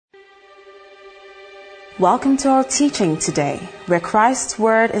Welcome to our teaching today, where Christ's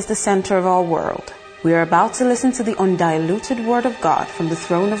Word is the center of our world. We are about to listen to the undiluted Word of God from the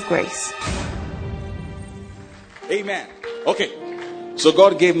throne of grace. Amen. Okay, so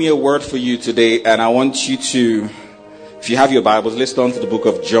God gave me a word for you today, and I want you to, if you have your Bibles, let's turn to the book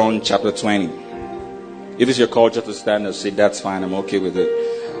of John chapter 20. If it's your culture to stand and say, that's fine, I'm okay with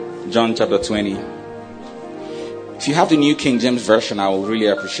it. John chapter 20. If you have the New King James Version, I will really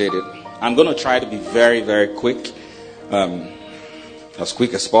appreciate it. I'm going to try to be very, very quick, as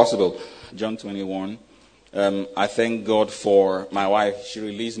quick as possible. John 21. I thank God for my wife. She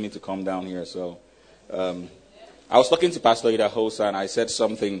released me to come down here. So I was talking to Pastor Ida Hosa, and I said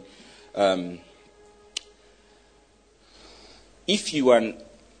something. If you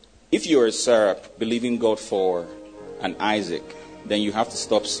are Sarah believing God for an Isaac, then you have to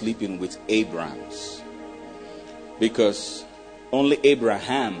stop sleeping with Abrahams, because only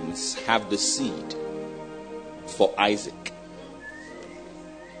Abrahams have the seed for Isaac.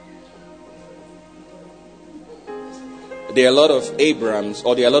 There are a lot of Abrahams,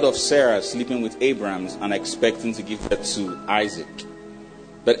 or there are a lot of Sarahs sleeping with Abrahams and expecting to give birth to Isaac.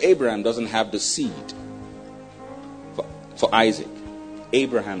 But Abraham doesn't have the seed for Isaac.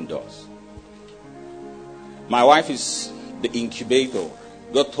 Abraham does. My wife is the incubator.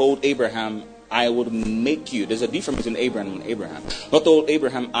 God told Abraham, I will make you. There's a difference between Abraham and Abraham. God told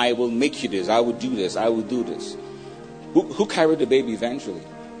Abraham, I will make you this. I will do this. I will do this. Who carried the baby eventually?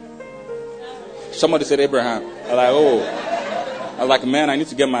 Somebody said Abraham. I was like, man, I need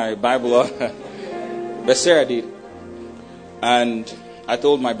to get my Bible up. But Sarah did. And I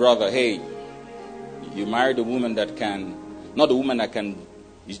told my brother, hey, you married a woman that can, not a woman that can,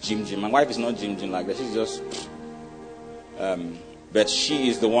 is Jim. My wife is not Jim like that. She's just, but she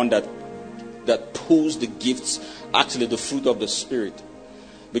is the one that pulls the gifts, actually the fruit of the Spirit.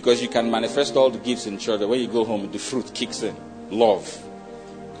 Because you can manifest all the gifts in church, but when you go home, the fruit kicks in. Love.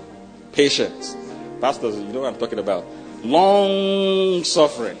 Patience. Pastors, you know what I'm talking about. Long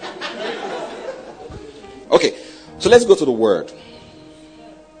suffering. Okay, so let's go to the word.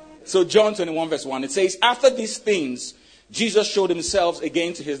 So John 21 verse 1, it says, after these things, Jesus showed himself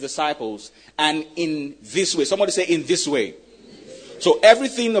again to his disciples, and in this way. Somebody say, in this way. So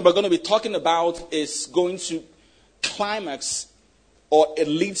everything that we're going to be talking about is going to climax, or it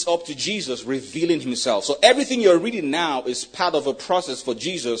leads up to Jesus revealing himself. So everything you're reading now is part of a process for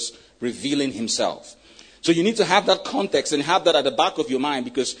Jesus revealing himself. So you need to have that context and have that at the back of your mind,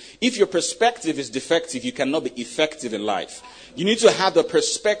 because if your perspective is defective, you cannot be effective in life. You need to have the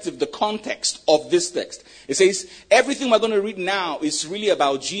perspective, the context of this text. It says everything we're going to read now is really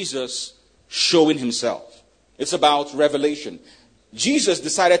about Jesus showing himself. It's about revelation. Jesus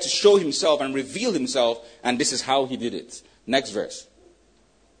decided to show himself and reveal himself, and this is how he did it. Next verse.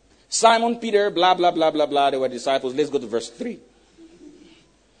 Simon Peter, blah, blah, blah, blah, blah, they were disciples. Let's go to verse 3.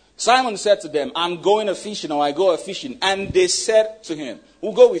 Simon said to them, I'm going a fishing, or I go a fishing. And they said to him,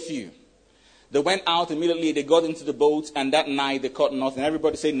 we'll go with you. They went out immediately, they got into the boat, and that night they caught nothing.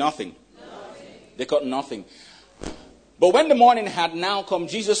 Everybody say nothing. They caught nothing. But when the morning had now come,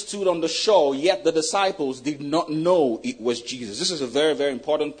 Jesus stood on the shore, yet the disciples did not know it was Jesus. This is a very, very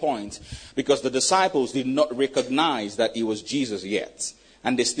important point, because the disciples did not recognize that it was Jesus yet.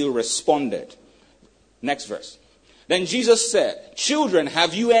 And they still responded. Next verse. Then Jesus said, children,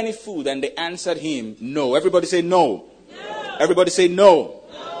 have you any food? And they answered him, no. Everybody say no. No. Everybody say no.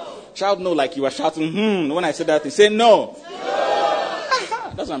 No. Shout no like you are shouting, When I said that, they say no.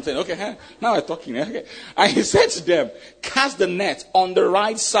 That's what I'm saying. Okay, now I'm talking. Okay. And he said to them, cast the net on the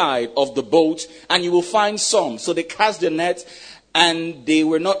right side of the boat, and you will find some. So they cast the net, and they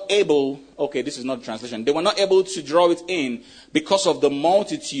were not able, okay, this is not a translation. They were not able to draw it in because of the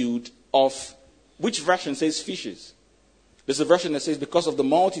multitude of, which version says fishes? There's a version that says because of the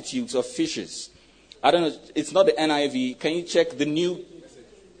multitudes of fishes. I don't know, it's not the NIV. Can you check the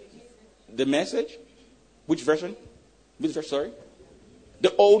message? Which version? Which version, sorry?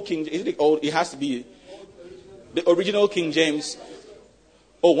 The old King, is it old? It has to be the original King James.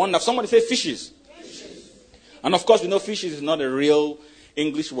 Oh, wonderful. Somebody say fishes. And of course, we know fishes is not a real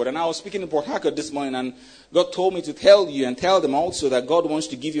English word. And I was speaking in Port Harcourt this morning, and God told me to tell you and tell them also that God wants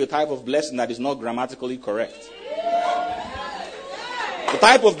to give you a type of blessing that is not grammatically correct. The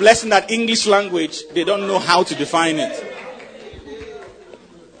type of blessing that English language, they don't know how to define it.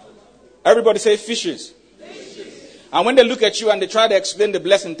 Everybody say fishes. And when they look at you and they try to explain the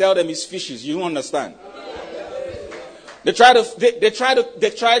blessing, tell them it's fishes. You don't understand. They try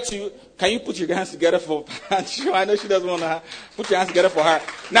to, can you put your hands together for Pancho? I know she doesn't want to put your hands together for her.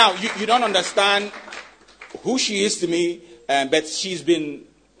 Now, you don't understand who she is to me, but she's been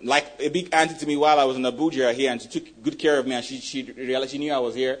like a big auntie to me while I was in Abuja here, and she took good care of me, and she realized she knew I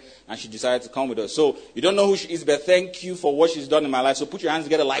was here, and she decided to come with us. So you don't know who she is, but thank you for what she's done in my life. So put your hands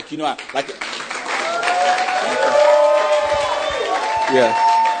together like, like. Yeah.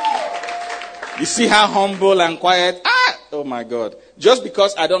 You see how humble and quiet? Oh my God. Just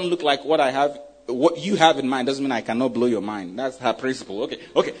because I don't look like what you have in mind doesn't mean I cannot blow your mind. That's her principle.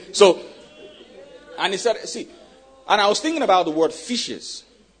 Okay. So, and he said, see, and I was thinking about the word fishes.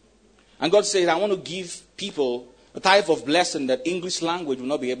 And God said, I want to give people a type of blessing that English language will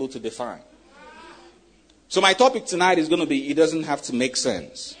not be able to define. So my topic tonight is going to be, it doesn't have to make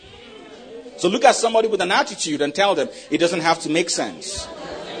sense. So look at somebody with an attitude and tell them, it doesn't have to make sense.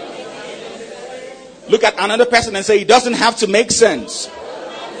 Look at another person and say, it doesn't have to make sense.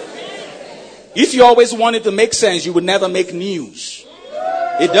 If you always want it to make sense, you would never make news.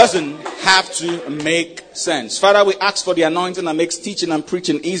 It doesn't have to make sense. Father, we ask for the anointing that makes teaching and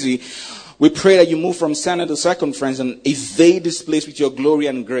preaching easy. We pray that you move from center to circumference and evade this place with your glory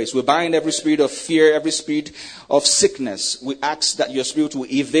and grace. We bind every spirit of fear, every spirit of sickness. We ask that your spirit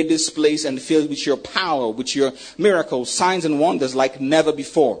will evade this place and fill it with your power, with your miracles, signs and wonders like never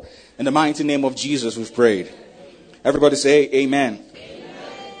before. In the mighty name of Jesus, we've prayed. Everybody say amen.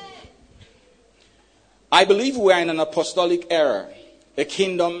 I believe we are in an apostolic era, a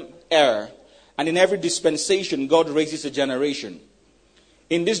kingdom era, and in every dispensation, God raises a generation.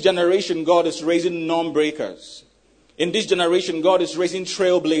 In this generation, God is raising norm breakers. In this generation, God is raising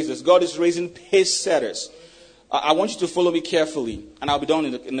trailblazers. God is raising pace setters. I want you to follow me carefully, and I'll be done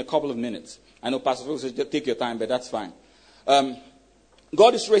in a couple of minutes. I know Pastor Phil says take your time, but that's fine.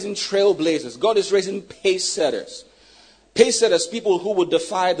 God is raising trailblazers. God is raising pace setters. Pace setters, people who will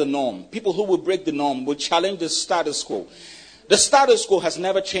defy the norm, people who will break the norm, will challenge the status quo. The status quo has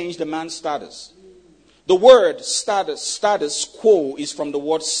never changed a man's status. The word status quo is from the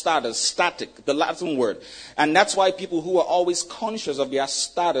word status, static, the Latin word. And that's why people who are always conscious of their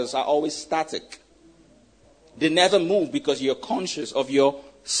status are always static. They never move because you're conscious of your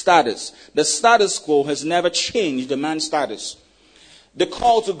status. The status quo has never changed a man's status. The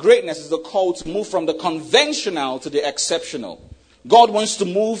call to greatness is the call to move from the conventional to the exceptional. God wants to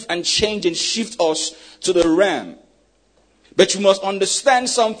move and change and shift us to the realm. But you must understand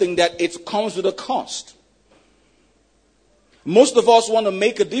something, that it comes with a cost. Most of us want to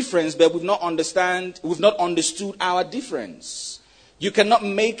make a difference, but we've not understood our difference. You cannot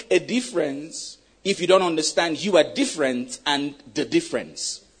make a difference if you don't understand you are different and the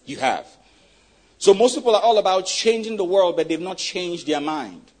difference you have. So most people are all about changing the world, but they've not changed their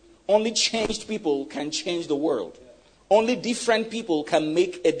mind. Only changed people can change the world. Only different people can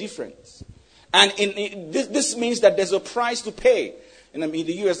make a difference. And this means that there's a price to pay. In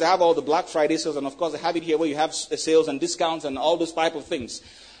the US, they have all the Black Friday sales, and of course, they have it here where you have sales and discounts and all those type of things.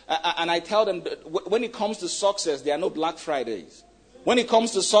 And I tell them that when it comes to success, there are no Black Fridays. When it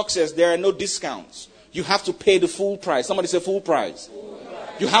comes to success, there are no discounts. You have to pay the full price. Somebody say full price.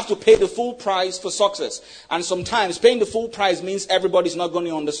 You have to pay the full price for success. And sometimes paying the full price means everybody's not going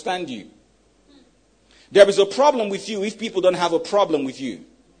to understand you. There is a problem with you if people don't have a problem with you.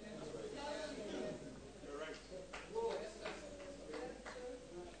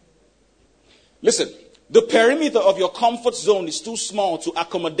 Listen, the perimeter of your comfort zone is too small to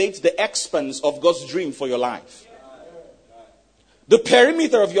accommodate the expanse of God's dream for your life. The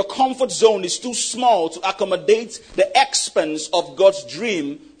perimeter of your comfort zone is too small to accommodate the expanse of God's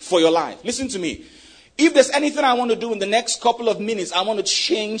dream for your life. Listen to me. If there's anything I want to do in the next couple of minutes, I want to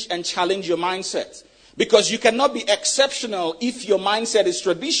change and challenge your mindset. Because you cannot be exceptional if your mindset is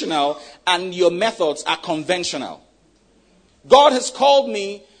traditional and your methods are conventional. God has called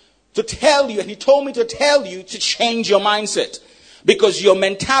me to tell you, and he told me to tell you to change your mindset. Because your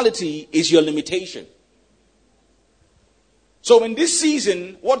mentality is your limitation. So in this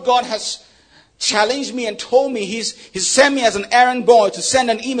season, what God has challenged me and told me, he's sent me as an errand boy to send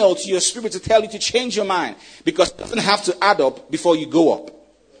an email to your spirit to tell you to change your mind. Because it doesn't have to add up before you go up.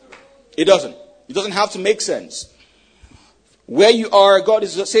 It doesn't. It doesn't have to make sense. Where you are, God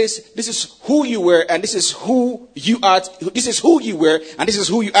says, this is who you were and this is who you are. This is who you were and this is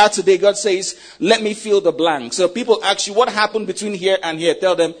who you are today. God says, let me fill the blank. So people ask you, what happened between here and here?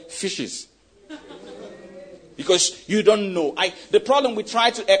 Tell them, fishes. Because you don't know. The problem, we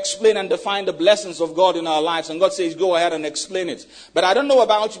try to explain and define the blessings of God in our lives. And God says, go ahead and explain it. But I don't know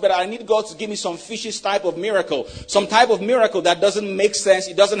about you, but I need God to give me some fishes type of miracle. Some type of miracle that doesn't make sense.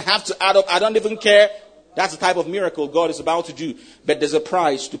 It doesn't have to add up. I don't even care. That's the type of miracle God is about to do. But there's a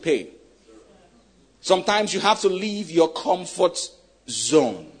price to pay. Sometimes you have to leave your comfort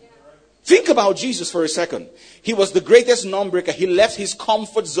zone. Think about Jesus for a second. He was the greatest non-breaker. He left his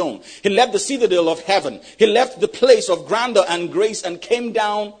comfort zone. He left the citadel of heaven. He left the place of grandeur and grace and came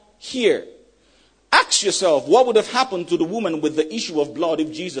down here. Ask yourself, what would have happened to the woman with the issue of blood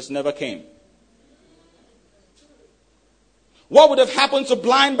if Jesus never came? What would have happened to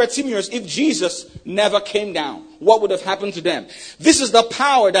blind Bartimaeus if Jesus never came down? What would have happened to them? This is the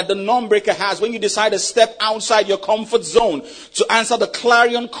power that the non-breaker has when you decide to step outside your comfort zone to answer the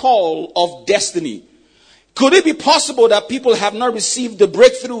clarion call of destiny. Could it be possible that people have not received the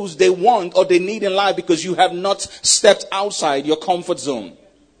breakthroughs they want or they need in life because you have not stepped outside your comfort zone?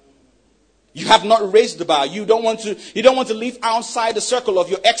 You have not raised the bar. You don't want to live outside the circle of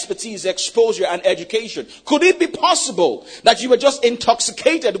your expertise, exposure, and education. Could it be possible that you were just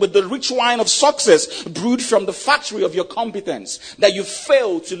intoxicated with the rich wine of success brewed from the factory of your competence, that you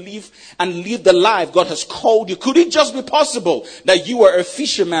failed to live the life God has called you? Could it just be possible that you were a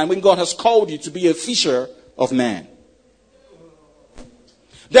fisherman when God has called you to be a fisher of men?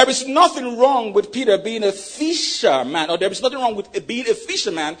 There is nothing wrong with Peter being a fisherman, or there is nothing wrong with being a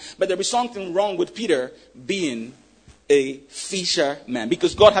fisherman, but there is something wrong with Peter being a fisherman.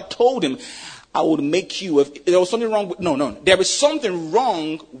 Because God had told him, I will make you there was something wrong with, no. There is something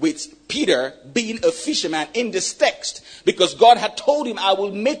wrong with Peter being a fisherman in this text. Because God had told him, I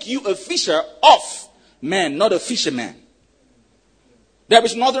will make you a fisher of men, not a fisherman. There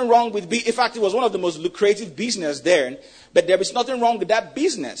is nothing wrong with in fact, it was one of the most lucrative business there. But there is nothing wrong with that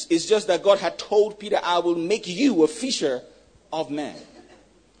business. It's just that God had told Peter, I will make you a fisher of men.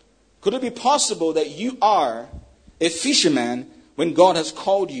 Could it be possible that you are a fisherman when God has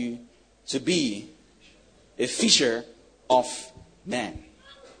called you to be a fisher of men?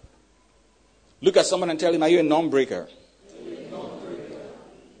 Look at someone and tell him, are you a non-breaker?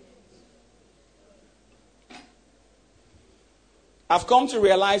 I've come to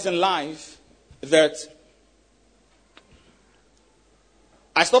realize in life that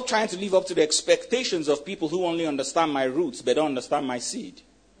I stopped trying to live up to the expectations of people who only understand my roots but don't understand my seed.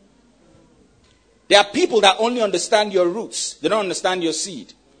 There are people that only understand your roots. They don't understand your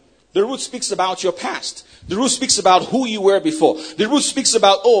seed. The root speaks about your past. The root speaks about who you were before. The root speaks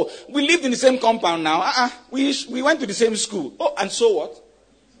about, we lived in the same compound now. We went to the same school. And so what?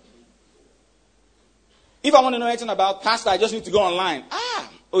 If I want to know anything about pastor, I just need to go online.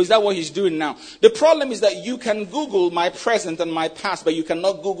 Is that what he's doing now? The problem is that you can Google my present and my past, but you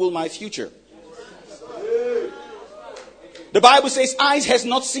cannot Google my future. The Bible says, eyes has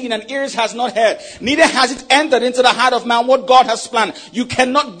not seen and ears has not heard. Neither has it entered into the heart of man what God has planned. You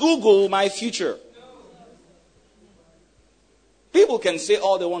cannot Google my future. People can say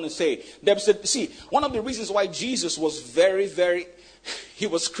all they want to say. See, one of the reasons why Jesus was he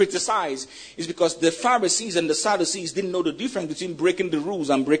was criticized is because the Pharisees and the Sadducees didn't know the difference between breaking the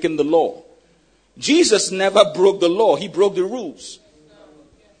rules and breaking the law. Jesus never broke the law. He broke the rules.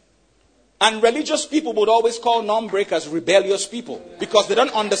 And religious people would always call non-breakers rebellious people because they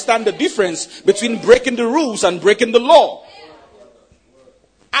don't understand the difference between breaking the rules and breaking the law.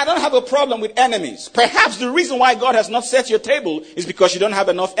 I don't have a problem with enemies. Perhaps the reason why God has not set your table is because you don't have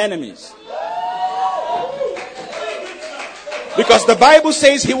enough enemies. Because the Bible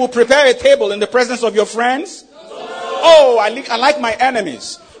says he will prepare a table in the presence of your friends. I like my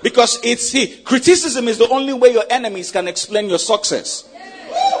enemies. Because criticism is the only way your enemies can explain your success.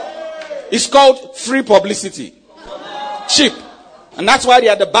 It's called free publicity. Cheap. And that's why they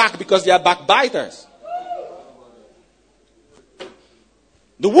are at the back, because they are backbiters.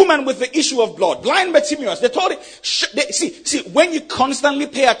 The woman with the issue of blood, blind Bartimaeus, they told him, when you constantly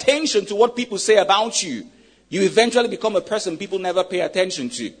pay attention to what people say about you, you eventually become a person people never pay attention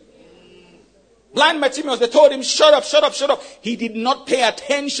to. Blind Bartimaeus, they told him, shut up. He did not pay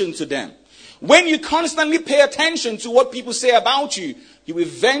attention to them. When you constantly pay attention to what people say about you, you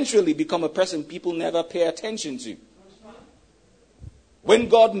eventually become a person people never pay attention to. When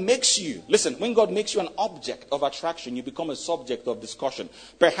God makes you an object of attraction, you become a subject of discussion.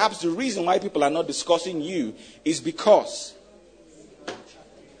 Perhaps the reason why people are not discussing you is because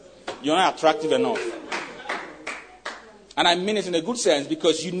you're not attractive enough. And I mean it in a good sense,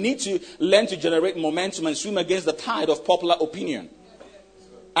 because you need to learn to generate momentum and swim against the tide of popular opinion.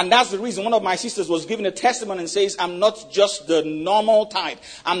 And that's the reason one of my sisters was giving a testimony and says, I'm not just the normal type.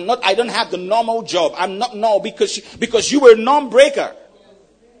 I don't have the normal job. Because you were a non-breaker.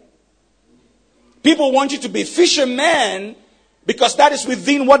 People want you to be fishermen because that is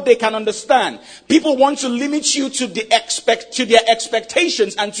within what they can understand. People want to limit you to their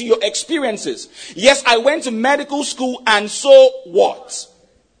expectations and to your experiences. Yes, I went to medical school, and so what?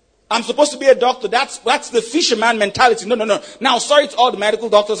 I'm supposed to be a doctor. That's the fisherman mentality. No. Now, sorry to all the medical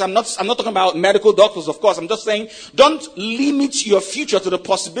doctors. I'm not talking about medical doctors, of course. I'm just saying, don't limit your future to the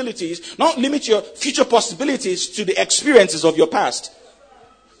possibilities. Don't limit your future possibilities to the experiences of your past.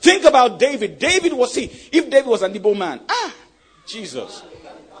 Think about David. If David was an Igbo man, Jesus.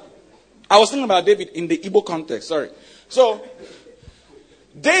 I was thinking about David in the Igbo context, sorry. So,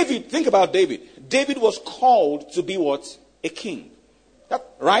 think about David. David was called to be what? A king.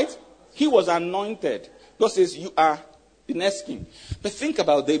 Right? He was anointed. God says, you are the next king. But think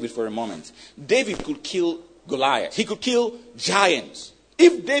about David for a moment. David could kill Goliath. He could kill giants.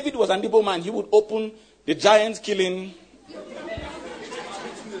 If David was an Igbo man, he would open the giant killing.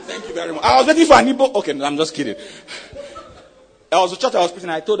 Thank you very much. I was waiting for an Igbo. Okay, no, I'm just kidding. There was a church I was preaching.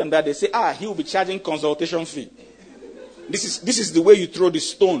 I told them that they say, he will be charging consultation fee. This is the way you throw the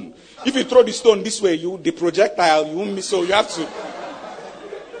stone. If you throw the stone this way, the projectile, you won't miss. So you have to.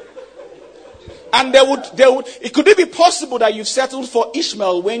 And could it be possible that you've settled for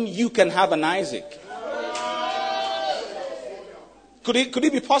Ishmael when you can have an Isaac? Could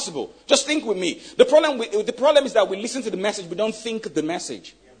it be possible? Just think with me. The problem is that we listen to the message, we don't think the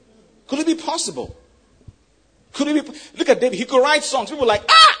message. Could it be possible? Look at David. He could write songs. People are like,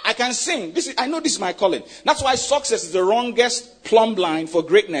 I can sing. I know this is my calling. That's why success is the wrongest plumb line for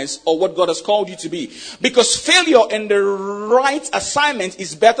greatness or what God has called you to be. Because failure in the right assignment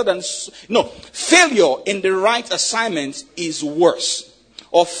is better than... No, failure in the right assignment is worse.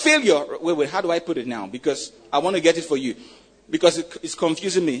 Or failure... Wait, how do I put it now? Because I want to get it for you. Because it's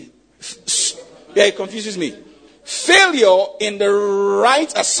confusing me. Yeah, it confuses me. Failure in the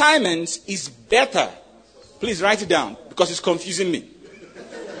right assignment is better. Please write it down, because it's confusing me.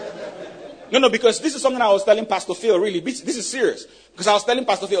 No, because this is something I was telling Pastor Phil, really. This is serious. Because I was telling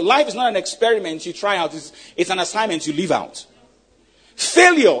Pastor Phil, life is not an experiment you try out. It's an assignment you live out.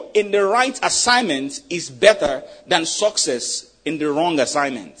 Failure in the right assignment is better than success in the wrong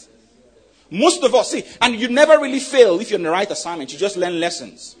assignment. Most of us, and you never really fail if you're in the right assignment. You just learn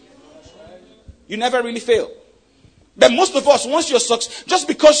lessons. You never really fail. But most of us, once you're just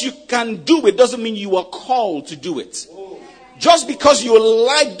because you can do it doesn't mean you are called to do it. Just because you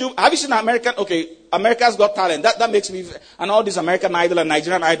like have you seen America's Got Talent? That makes me, and all this American Idol and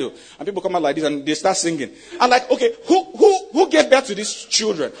Nigerian Idol. And people come out like this and they start singing. I'm like, okay, who gave birth to these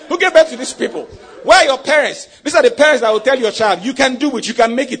children? Who gave birth to these people? Where are your parents? These are the parents that will tell your child, you can do it, you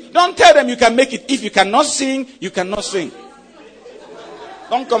can make it. Don't tell them you can make it. If you cannot sing, you cannot sing.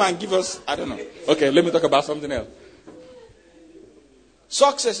 Don't come and give us, I don't know. Okay, let me talk about something else.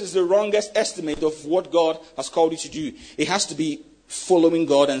 Success is the wrongest estimate of what God has called you to do. It has to be following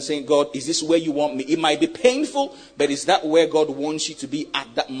God and saying, God, is this where you want me? It might be painful, but is that where God wants you to be at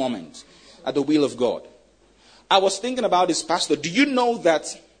that moment? At the will of God. I was thinking about this, Pastor. Do you know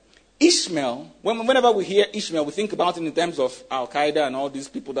that Ishmael, whenever we hear Ishmael, we think about it in terms of Al-Qaeda and all these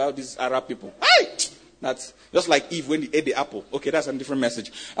people, these Arab people. That's just like Eve when he ate the apple. Okay, that's a different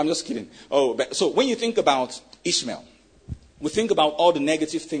message. I'm just kidding. So when you think about Ishmael, we think about all the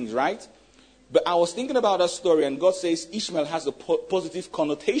negative things, right? But I was thinking about that story, and God says Ishmael has a positive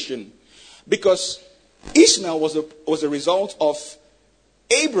connotation because Ishmael was a result of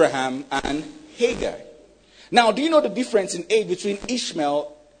Abraham and Hagar. Now, do you know the difference in age between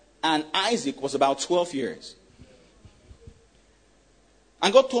Ishmael and Isaac was about 12 years?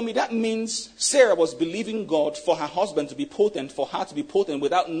 And God told me that means Sarah was believing God for her husband to be potent, for her to be potent,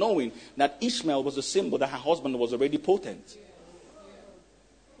 without knowing that Ishmael was a symbol that her husband was already potent.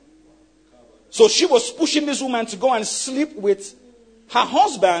 So she was pushing this woman to go and sleep with her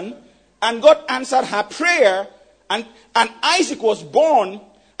husband, and God answered her prayer, and Isaac was born,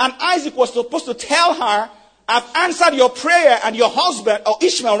 and Isaac was supposed to tell her, I've answered your prayer, and your husband, or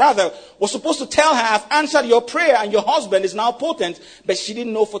Ishmael rather, was supposed to tell her, I've answered your prayer, and your husband is now potent, but she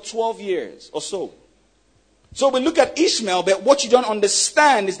didn't know for 12 years or so. So we look at Ishmael, but what you don't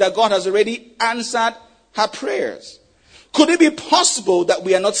understand is that God has already answered her prayers. Could it be possible that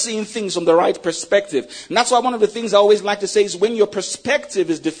we are not seeing things from the right perspective? And that's why one of the things I always like to say is when your perspective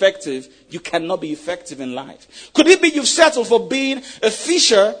is defective, you cannot be effective in life. Could it be you've settled for being a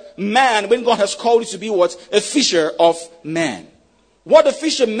fisher man when God has called you to be what? A fisher of men. What a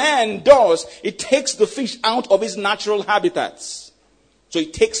fisherman does, it takes the fish out of its natural habitats. So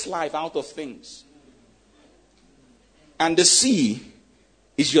it takes life out of things. And the sea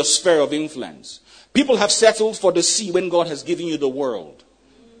is your sphere of influence. People have settled for the sea when God has given you the world.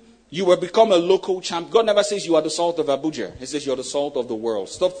 You will become a local champ. God never says you are the salt of Abuja. He says you are the salt of the world.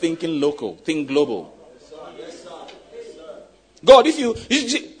 Stop thinking local. Think global. God,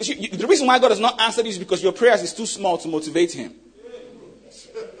 the reason why God has not answered is because your prayers is too small to motivate him.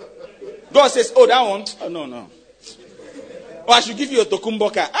 God says, oh, that one? Oh, no. Or I should give you a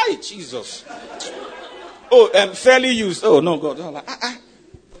tokumboka. Aye, Jesus. Oh, fairly used. Oh, no, God. I'm like,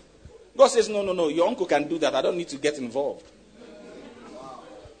 God says, no. Your uncle can do that. I don't need to get involved.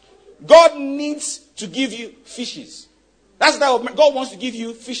 God needs to give you fishes. That's that God wants to give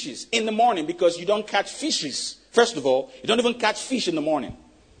you fishes in the morning because you don't catch fishes. First of all, you don't even catch fish in the morning.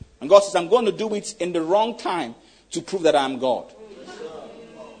 And God says, I'm going to do it in the wrong time to prove that I'm God.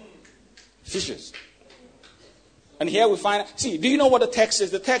 Fishes. And here we find, see, do you know what the text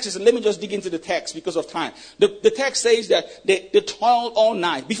is? The text is, let me just dig into the text because of time. The text says that they toiled all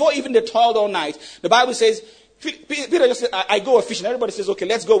night. Before even they toiled all night, the Bible says, Peter just said, I go a fishing. Everybody says, okay,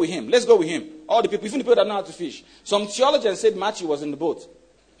 let's go with him. Let's go with him. All the people, even the people that know how to fish. Some theologians said Matthew was in the boat.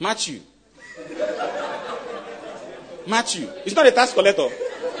 Matthew. It's not a tax collector.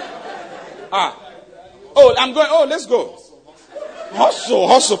 Oh, I'm going, let's go.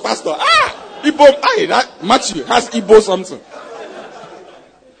 Hustle, pastor. Igbo, Matthew has Igbo something.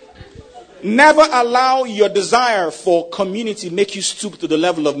 Never allow your desire for community make you stoop to the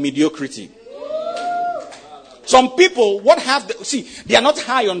level of mediocrity. Some people, they are not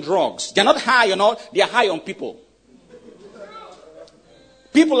high on drugs. They are not high on all, they are high on people.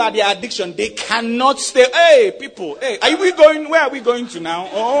 People are their addiction. They cannot stay. Hey, people, where are we going to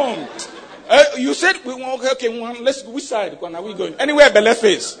now? You said, okay, let's go. Which side are we going? Anywhere, Belle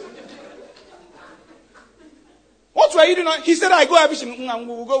face. What were you doing? He said, I go fishing.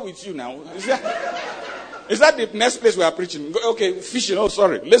 We'll go with you now. Is that the next place we are preaching? Okay, fishing. Oh,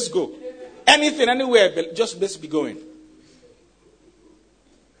 sorry. Let's go. Anything, anywhere, just let's be going.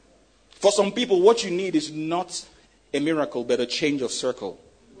 For some people, what you need is not a miracle, but a change of circle.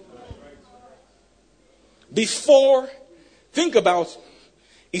 Think about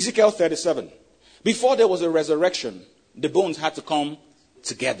Ezekiel 37. Before there was a resurrection, the bones had to come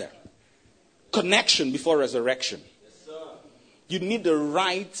together. Connection before resurrection. Yes, sir. You need the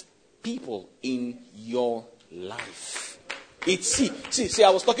right people in your life. See,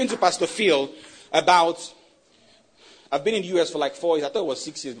 I was talking to Pastor Phil about, I've been in the US for like 4 years. I thought it was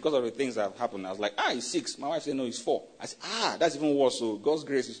 6 years because of the things that have happened. I was like, he's 6. My wife said, no, he's 4. I said, that's even worse. So God's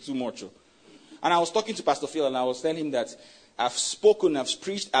grace is too much. And I was talking to Pastor Phil and I was telling him that I've spoken, I've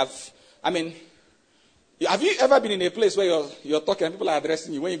preached, have you ever been in a place where you're talking and people are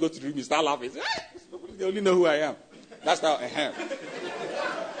addressing you? When you go to the room, you start laughing. They only know who I am. That's how I am.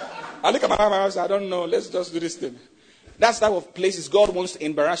 I look at my wife and say, I don't know. Let's just do this thing. That's the type of places God wants to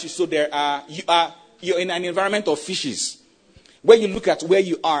embarrass you. So you're in an environment of fishes where you look at where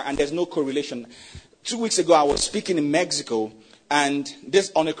you are and there's no correlation. 2 weeks ago, I was speaking in Mexico and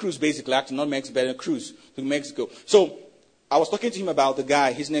this on a cruise, basically, actually not Mexico, but a cruise to Mexico. So I was talking to him about the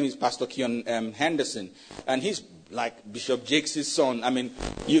guy. His name is Pastor Keon Henderson, and he's like Bishop Jakes' son. I mean,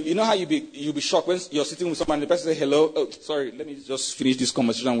 you know how you'll be shocked when you're sitting with someone and the person says hello. Oh, sorry, let me just finish this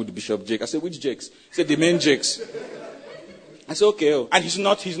conversation with Bishop Jakes. I said, which Jakes? He said, the main Jakes. I said, okay. And he's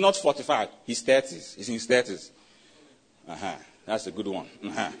not 45. He's 30s. He's in his 30s. That's a good one.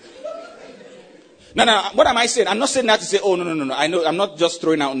 No. What am I saying? I'm not saying that to say, oh, no. I know, I'm not just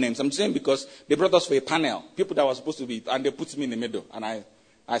throwing out names. I'm saying because they brought us for a panel. People that were supposed to be, and they put me in the middle. And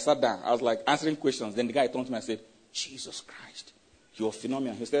I sat down. I was like answering questions. Then the guy turned to me and said, Jesus Christ, you're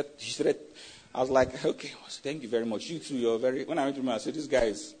phenomenal. He said, I was like, okay, thank you very much. You too, when I went to him, I said, this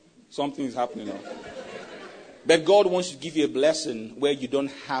guy something is happening. But God wants to give you a blessing where you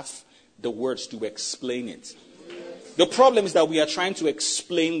don't have the words to explain it. The problem is that we are trying to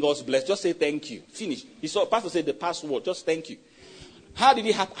explain God's blessing. Just say thank you. Finish. Pastor said the password. Just thank you. How did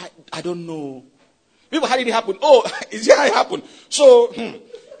it happen? I don't know. People, how did it happen? Oh, is that how it happened? So,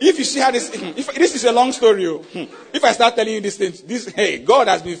 if you see how this is a long story. If I start telling you these things, hey, God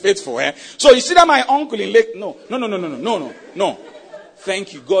has been faithful. So you see that my uncle in Lake, no.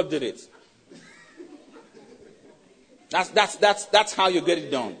 Thank you. God did it. That's how you get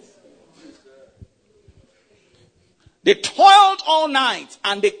it done. They toiled all night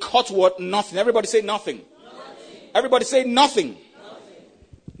and they caught what? Nothing. Everybody say nothing. Everybody say nothing.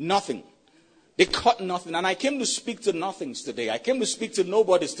 Nothing. They caught nothing. And I came to speak to nothings today. I came to speak to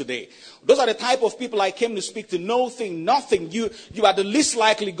nobodies today. Those are the type of people I came to speak to. Nothing. You are the least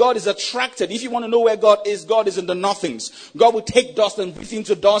likely. God is attracted. If you want to know where God is in the nothings. God will take dust and breathe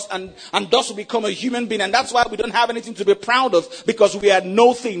into dust and dust will become a human being. And that's why we don't have anything to be proud of because we are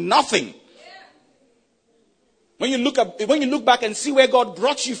nothing. When you look back and see where God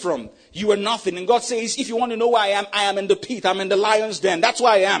brought you from, you were nothing. And God says, if you want to know where I am in the pit. I'm in the lion's den. That's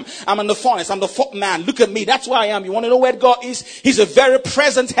where I am. I'm in the furnace. I'm the fourth man. Look at me. That's where I am. You want to know where God is? He's a very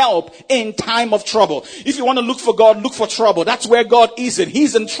present help in time of trouble. If you want to look for God, look for trouble. That's where God is in.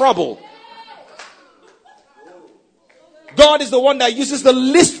 He's in trouble. God is the one that uses the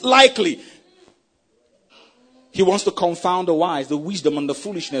least likely. He wants to confound the wise, the wisdom and the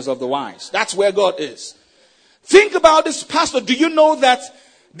foolishness of the wise. That's where God is. Think about this, pastor. Do you know that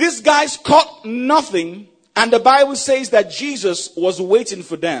these guys caught nothing, and the Bible says that Jesus was waiting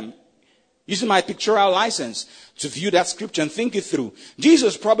for them? Using my pictorial license to view that scripture and think it through.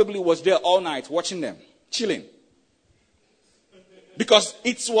 Jesus probably was there all night watching them, chilling. Because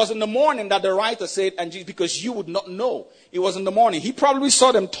it was in the morning that the writer said, and because you would not know, it was in the morning. He probably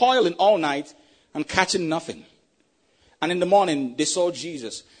saw them toiling all night and catching nothing. And in the morning, they saw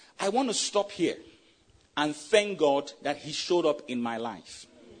Jesus. I want to stop here and thank God that he showed up in my life.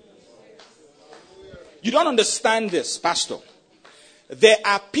 You don't understand this, pastor. There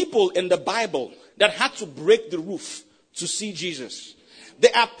are people in the Bible that had to break the roof to see Jesus.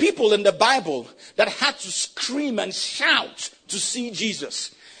 There are people in the Bible that had to scream and shout to see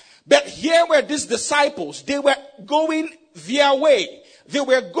Jesus. But here were these disciples. They were going their way. They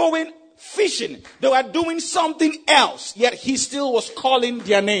were going fishing. They were doing something else. Yet he still was calling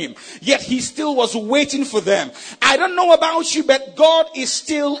their name. Yet he still was waiting for them. I don't know about you, but God is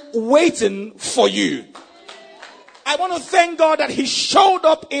still waiting for you. I want to thank God that he showed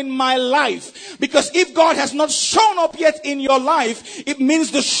up in my life. Because if God has not shown up yet in your life, it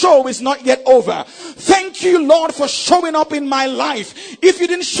means the show is not yet over. Thank you, Lord, for showing up in my life. If you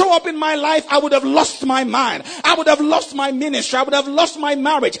didn't show up in my life, I would have lost my mind. I would have lost my ministry. I would have lost my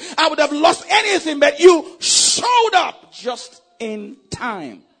marriage. I would have lost anything, but you showed up just in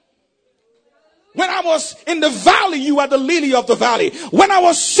time. When I was in the valley, you are the lily of the valley. When I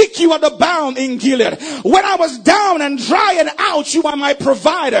was sick, you are the balm in Gilead. When I was down and dry and out, you are my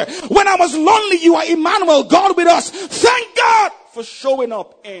provider. When I was lonely, you are Emmanuel, God with us. Thank God for showing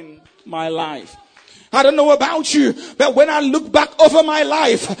up in my life. I don't know about you, but when I look back over my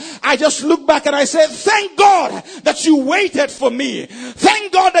life, I just look back and I say, thank God that you waited for me.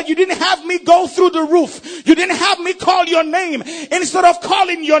 Thank God that you didn't have me go through the roof. You didn't have me call your name. Instead of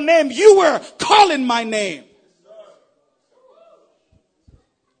calling your name, you were calling my name.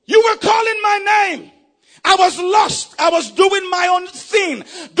 You were calling my name. I was lost. I was doing my own thing,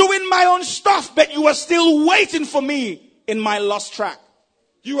 doing my own stuff, but you were still waiting for me in my lost track.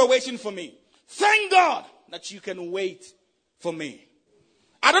 You were waiting for me. Thank God that you can wait for me.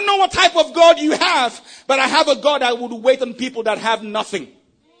 I don't know what type of God you have, but I have a God that would wait on people that have nothing.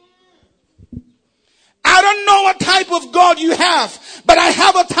 I don't know what type of God you have, but I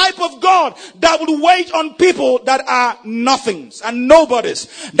have a type of God that would wait on people that are nothings and nobodies.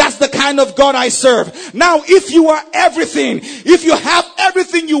 That's the kind of God I serve. Now, if you are everything, if you have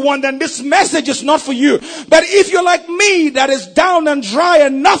everything you want, then this message is not for you. But if you're like me, that is down and dry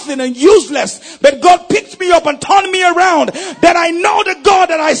and nothing and useless, but God picked me up and turned me around, then I know the God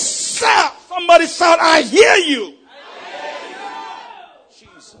that I serve. Somebody shout, I hear you.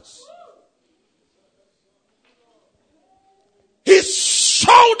 He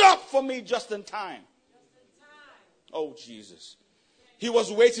showed up for me just in time. Oh, Jesus. He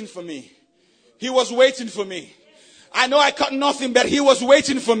was waiting for me. He was waiting for me. I know I got nothing, but he was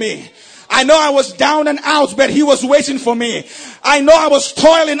waiting for me. I know I was down and out, but he was waiting for me. I know I was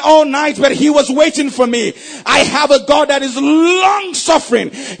toiling all night, but he was waiting for me. I have a God that is long suffering.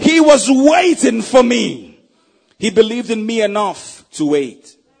 He was waiting for me. He believed in me enough to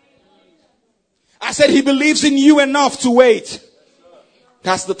wait. I said he believes in you enough to wait.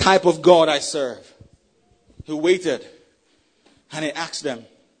 That's the type of God I serve. He waited and he asked them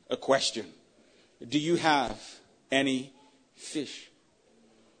a question. Do you have any fish?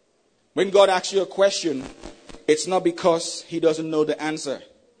 When God asks you a question, it's not because he doesn't know the answer,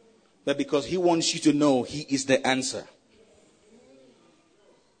 but because he wants you to know he is the answer.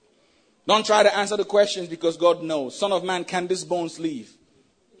 Don't try to answer the questions because God knows. Son of man, can these bones live?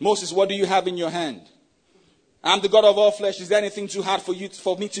 Moses, what do you have in your hand? I'm the God of all flesh. Is there anything too hard for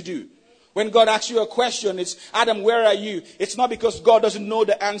me to do? When God asks you a question, it's, Adam, where are you? It's not because God doesn't know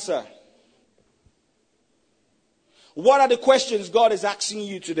the answer. What are the questions God is asking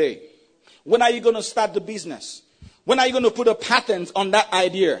you today? When are you going to start the business? When are you going to put a patent on that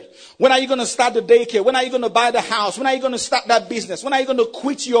idea? When are you going to start the daycare? When are you going to buy the house? When are you going to start that business? When are you going to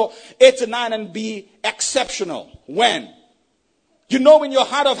quit your 8 to 9 and be exceptional? When? You know in your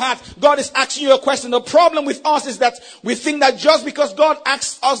heart of hearts, God is asking you a question. The problem with us is that we think that just because God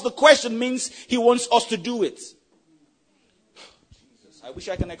asks us the question means he wants us to do it. Jesus, I wish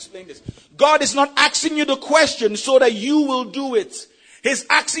I can explain this. God is not asking you the question so that you will do it. He's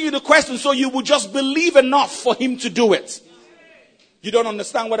asking you the question so you will just believe enough for him to do it. You don't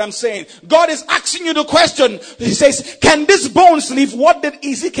understand what I'm saying. God is asking you the question. He says, can these bones live? What did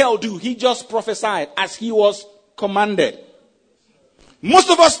Ezekiel do? He just prophesied as he was commanded. Most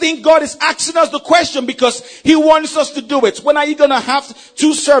of us think God is asking us the question because he wants us to do it. When are you going to have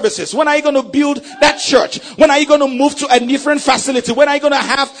 2 services? When are you going to build that church? When are you going to move to a different facility? When are you going to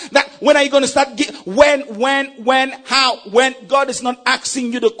have that? When are you going to start? How? When God is not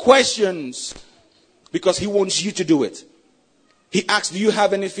asking you the questions because he wants you to do it. He asks, do you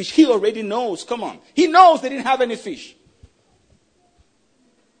have any fish? He already knows. Come on. He knows they didn't have any fish.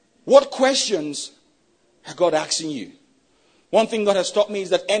 What questions are God asking you? One thing God has taught me is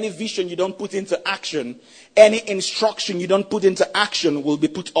that any vision you don't put into action, any instruction you don't put into action will be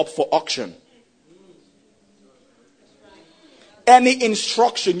put up for auction. Any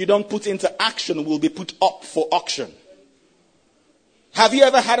instruction you don't put into action will be put up for auction. Have you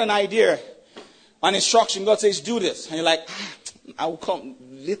ever had an idea, an instruction, God says, do this. And you're like, I will come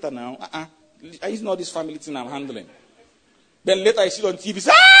later now. It's not this family thing I'm handling. Then later I see it on TV,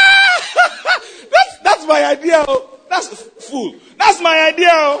 say, that's my idea. That's fool. That's my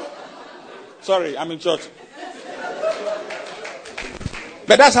idea. Sorry, I'm in church.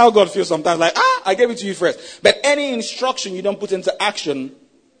 But that's how God feels sometimes. Like, I gave it to you first. But any instruction you don't put into action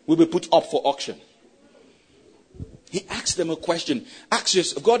will be put up for auction. He asked them a question. Ask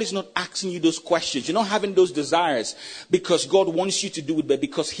yourself, God is not asking you those questions. You're not having those desires because God wants you to do it, but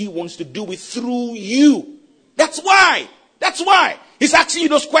because he wants to do it through you. That's why. That's why he's asking you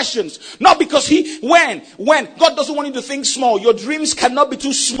those questions. Not because when God doesn't want you to think small. Your dreams cannot be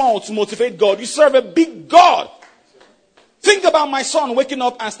too small to motivate God. You serve a big God. Think about my son waking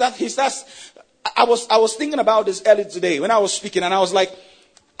up and I was thinking about this earlier today when I was speaking, and I was like,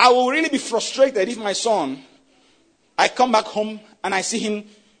 I will really be frustrated if my son, I come back home and I see him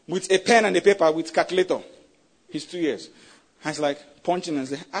with a pen and a paper with calculator. He's 2 years. I was like punching and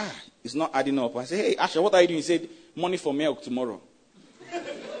say, it's not adding up. I say, hey, Asha, what are you doing? He said, money for milk tomorrow.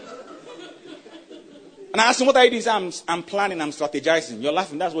 And I asked him, what are you doing? He said, I'm planning, I'm strategizing. You're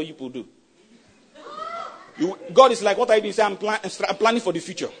laughing, that's what you people do. God is like, what are you doing? He said, I'm planning for the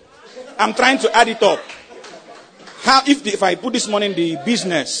future. I'm trying to add it up. How if I put this money in the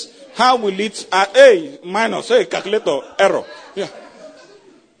business, how will it minus, calculator, error. Yeah.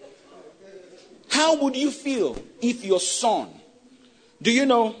 How would you feel if your son, do you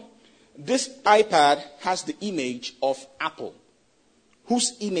know, this iPad has the image of Apple.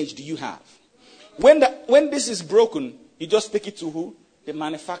 Whose image do you have? When this is broken, you just take it to who? The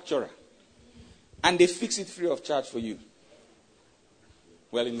manufacturer. And they fix it free of charge for you.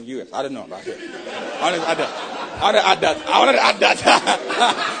 Well, in the US. I don't know about it. I want to add that.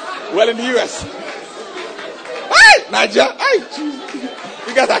 Well, in the US. Hey, Nigeria. Hey,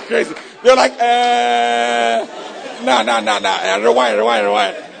 you guys are crazy. They're like, no.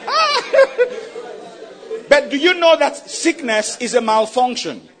 Rewind. But do you know that sickness is a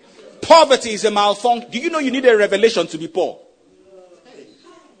malfunction? Poverty is a malfunction. Do you know you need a revelation to be poor?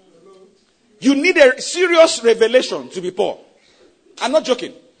 You need a serious revelation to be poor. I'm not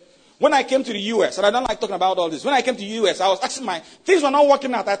joking. When I came to the US, and I don't like talking about all this. When I came to the US, I was asking things were not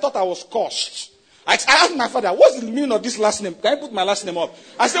working out. I thought I was cursed. I asked my father, what's the meaning of this last name? Can I put my last name up?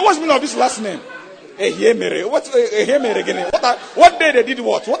 I said, what's the meaning of this last name? Ehiemere. What's Ehiemere again? What day they did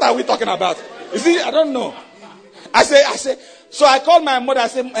what? What are we talking about? You see, I don't know. I said, so I called my mother. I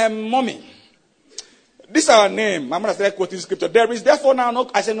said, Mommy, this is our name. My mother started quoting scripture. There is therefore now no.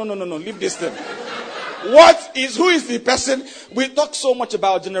 I said, no, leave this thing. Who is the person? We talk so much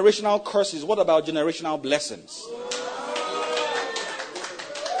about generational curses. What about generational blessings?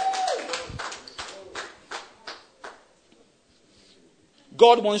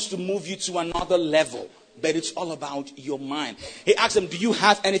 God wants to move you to another level, but it's all about your mind. He asked them, do you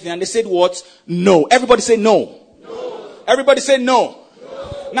have anything? And they said what? No. Everybody say no. Everybody say no.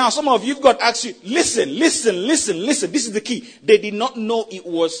 Now, some of you've got to ask you, listen. This is the key. They did not know it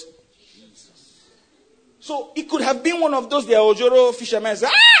was Jesus. So it could have been one of those, the Ojoro fishermen say,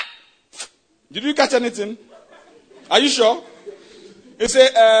 did you catch anything? Are you sure? He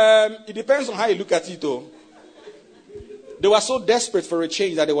said, it depends on how you look at it, though. They were so desperate for a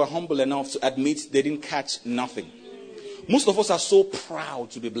change that they were humble enough to admit they didn't catch nothing. Most of us are so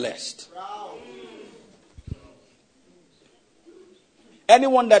proud to be blessed.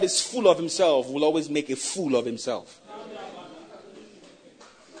 Anyone that is full of himself will always make a fool of himself.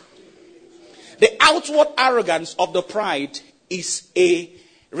 The outward arrogance of the pride is a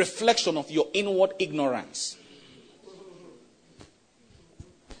reflection of your inward ignorance.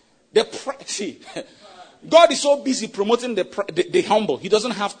 God is so busy promoting the humble. He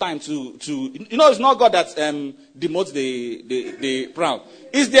doesn't have time to it's not God that demotes the proud.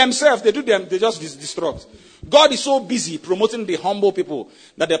 It's themselves. They just destruct. God is so busy promoting the humble people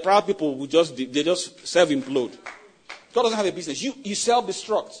that the proud people will just self-implode. God doesn't have a business. You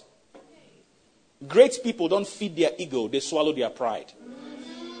self-destruct. Great people don't feed their ego, they swallow their pride.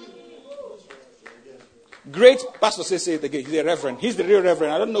 Great pastor say it again. He's a reverend. He's the real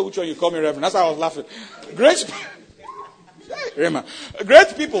reverend. I don't know which one you call me reverend. That's why I was laughing. Great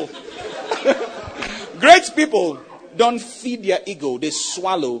people. Great people don't feed their ego, they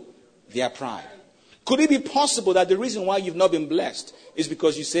swallow their pride. Could it be possible that the reason why you've not been blessed is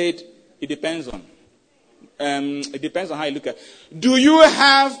because you said it depends on? It depends on how you look at it. Do you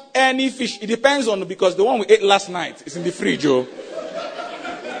have any fish? It depends on, because the one we ate last night is in the fridge, oh.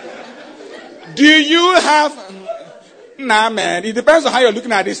 Do you have... Nah, man. It depends on how you're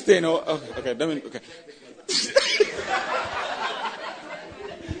looking at this thing. Oh, okay.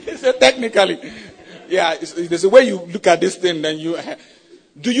 So technically, yeah, there's a way you look at this thing. Then you...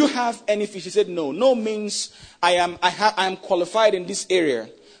 Do you have any fish? He said no. No means I am qualified in this area,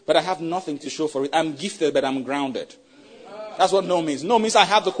 but I have nothing to show for it. I'm gifted, but I'm grounded. That's what no means. No means I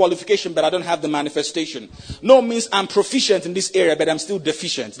have the qualification, but I don't have the manifestation. No means I'm proficient in this area, but I'm still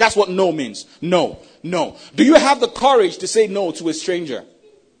deficient. That's what no means. No. Do you have the courage to say no to a stranger?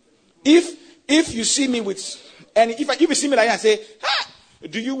 If you see me with, and if you see me like that and say,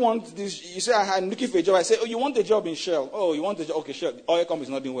 do you want this? You say, I'm looking for a job. I say, oh, you want a job in Shell? Oh, you want a job? Okay, Shell. Oil company is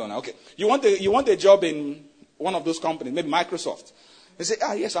not doing well now. Okay. You want a job in one of those companies, maybe Microsoft. They say,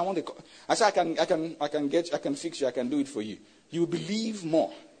 yes, I want a. I say, I can fix you. I can do it for you. You believe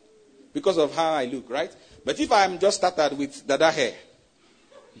more because of how I look, right? But if I'm just started with dada hair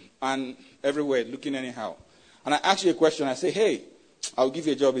and everywhere looking anyhow, and I ask you a question, I say, hey, I'll give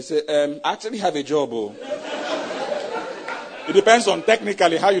you a job. He say, I actually have a job. Oh. It depends on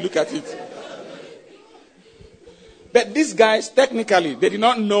technically how you look at it. But these guys, technically, they did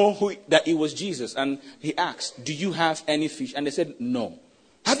not know that it was Jesus. And he asked, do you have any fish? And they said, no.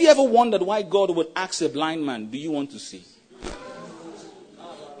 Have you ever wondered why God would ask a blind man, do you want to see?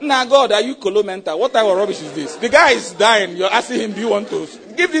 Nah, God, are you colomenta? What type of rubbish is this? The guy is dying. You're asking him, do you want to see?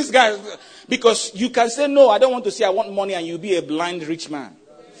 Give this guy. Because you can say, no, I don't want to see. I want money. And you'll be a blind rich man.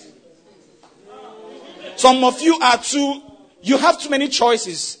 Some of you you have too many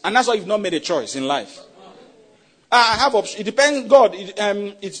choices. And that's why you've not made a choice in life. I have options. It depends, God.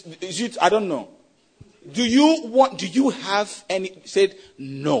 I don't know. Do you have any? He said,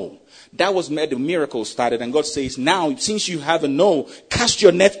 no. That was where the miracle started. And God says, now, since you have a no, cast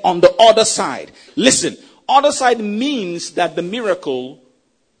your net on the other side. Listen, other side means that the miracle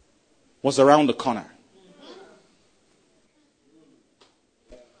was around the corner.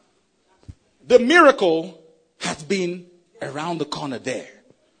 The miracle had been around the corner there.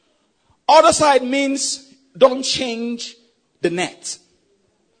 Other side means don't change the net.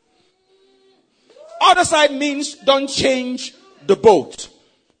 Other side means don't change the boat.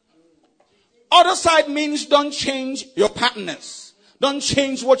 Other side means don't change your partners. Don't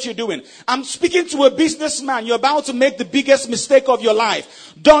change what you're doing. I'm speaking to a businessman. You're about to make the biggest mistake of your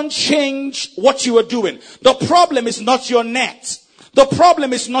life. Don't change what you are doing. The problem is not your net. The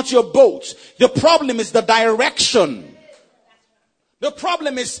problem is not your boat. The problem is the direction. The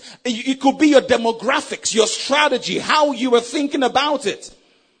problem is, it could be your demographics, your strategy, how you are thinking about it.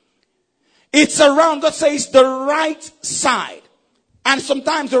 It's around, God says, the right side. And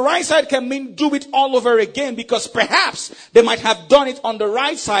sometimes the right side can mean do it all over again, because perhaps they might have done it on the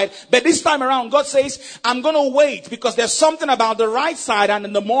right side. But this time around, God says, I'm going to wait, because there's something about the right side and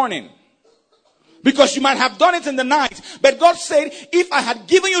in the morning. Because you might have done it in the night. But God said, if I had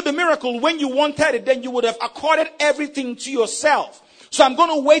given you the miracle when you wanted it, then you would have accorded everything to yourself. So I'm going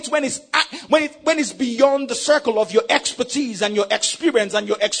to wait when it's beyond the circle of your expertise and your experience and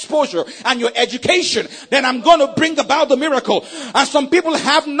your exposure and your education. Then I'm going to bring about the miracle. And some people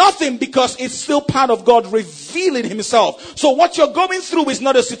have nothing because it's still part of God revealing himself. So what you're going through is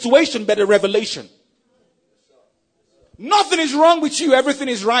not a situation, but a revelation. Nothing is wrong with you. Everything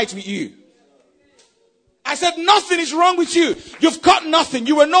is right with you. I said, nothing is wrong with you. You've got nothing.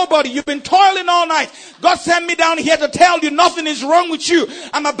 You were nobody. You've been toiling all night. God sent me down here to tell you nothing is wrong with you.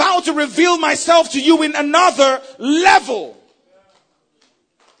 I'm about to reveal myself to you in another level.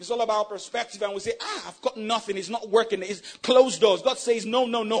 It's all about perspective. And we say, I've got nothing. It's not working. It's closed doors. God says, no.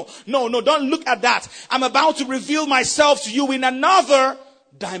 Don't look at that. I'm about to reveal myself to you in another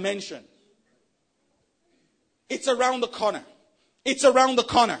dimension. It's around the corner. It's around the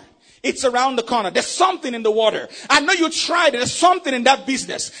corner. It's around the corner. There's something in the water. I know you tried it. There's something in that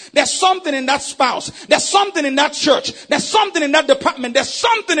business. There's something in that spouse. There's something in that church. There's something in that department. There's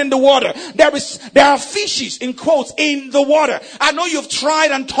something in the water. There are fishes, in quotes, in the water. I know you've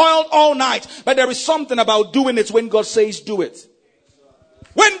tried and toiled all night, but there is something about doing it when God says do it.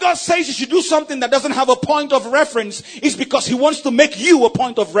 When God says you should do something that doesn't have a point of reference, it's because He wants to make you a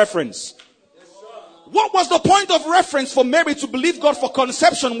point of reference. What was the point of reference for Mary to believe God for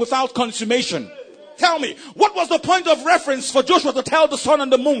conception without consummation? Tell me. What was the point of reference for Joshua to tell the sun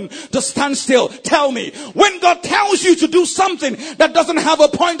and the moon to stand still? Tell me. When God tells you to do something that doesn't have a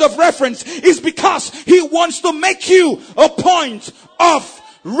point of reference, it's because He wants to make you a point of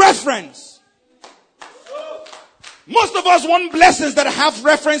reference. Most of us want blessings that have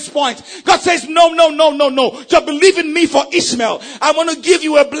reference points. God says, no. You're believing me for Ishmael. I want to give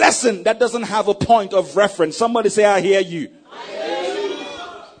you a blessing that doesn't have a point of reference. Somebody say, I hear you.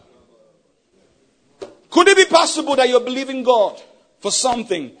 Could it be possible that you're believing God for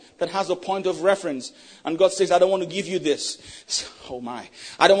something that has a point of reference, and God says, I don't want to give you this? Oh my,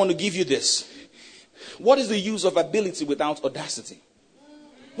 I don't want to give you this. What is the use of ability without audacity?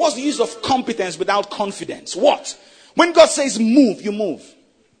 What's the use of competence without confidence? What? When God says move, you move.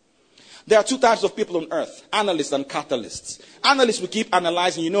 There are two types of people on earth, analysts and catalysts. Analysts will keep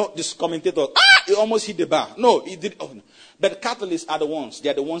analyzing. You know, this commentator, he almost hit the bar. No, he did. Oh, no. But catalysts are the ones.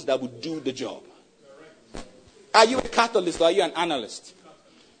 They are the ones that will do the job. Are you a catalyst or are you an analyst?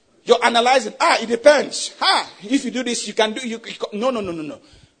 You're analyzing. It depends. If you do this, you can do. No.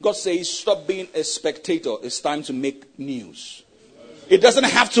 God says, stop being a spectator. It's time to make news. It doesn't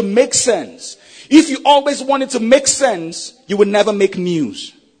have to make sense. If you always want it to make sense, you will never make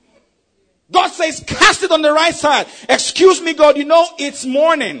news. God says, cast it on the right side. Excuse me, God, you know it's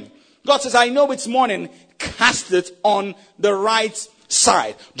morning. God says, I know it's morning. Cast it on the right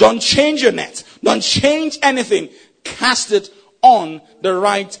side. Don't change your net. Don't change anything. Cast it on the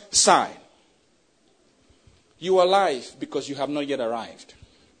right side. You are alive because you have not yet arrived.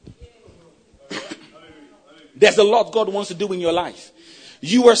 There's a lot God wants to do in your life.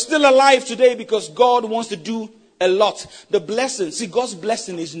 You are still alive today because God wants to do a lot. The blessing, God's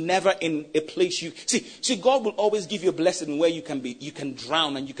blessing is never in a place you see. God will always give you a blessing where you can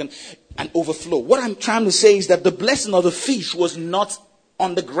drown and overflow. What I'm trying to say is that the blessing of the fish was not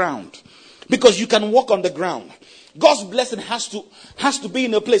on the ground, because you can walk on the ground. God's blessing has to be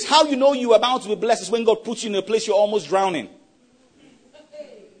in a place. How you know you're about to be blessed is when God puts you in a place you're almost drowning.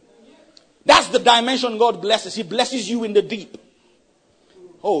 That's the dimension God blesses. He blesses you in the deep.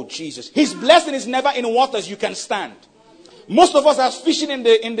 Oh, Jesus. His blessing is never in waters you can stand. Most of us are fishing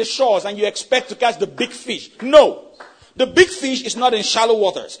in the shores and you expect to catch the big fish. No. The big fish is not in shallow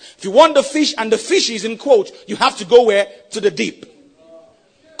waters. If you want the fish and the fish is in quote, you have to go where? To the deep.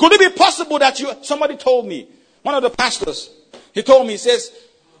 Could it be possible that somebody told me, one of the pastors, he told me, he says,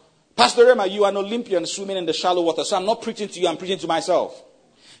 Pastor Rhema, you are an Olympian swimming in the shallow water. So I'm not preaching to you, I'm preaching to myself.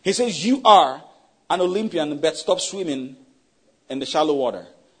 He says, you are an Olympian, but stop swimming in the shallow water.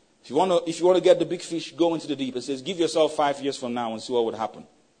 If you want to get the big fish, go into the deep. It says, give yourself 5 years from now and see what would happen.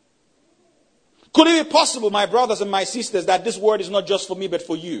 Could it be possible, my brothers and my sisters, that this word is not just for me, but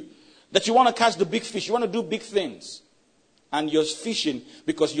for you? That you want to catch the big fish, you want to do big things. And you're fishing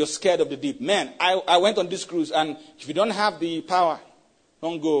because you're scared of the deep. Man, I went on this cruise, and if you don't have the power,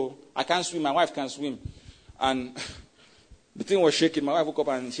 don't go. I can't swim, my wife can't swim. And the thing was shaking. My wife woke up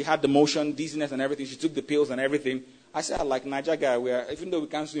and she had the motion, dizziness and everything. She took the pills and everything. I said, like Niger guy, even though we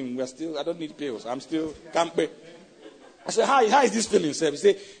can't swim, I don't need pills. I'm still can't pay. I said, how is this feeling, sir? He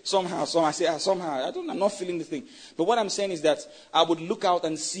said, somehow. I said, somehow. I'm not feeling the thing. But what I'm saying is that I would look out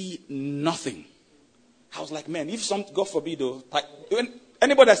and see nothing. I was like, man, if God forbid, though,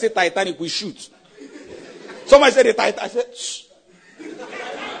 anybody that said Titanic, we shoot. Somebody said the Titanic. I said, shh.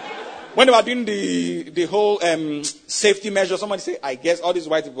 When they were doing the whole safety measure, somebody said, I guess all these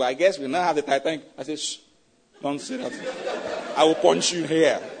white people, I guess we'll not have the Titanic. I said, shh, don't say that. I will punch you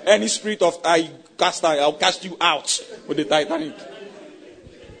here. Any spirit of I'll cast you out with the Titanic.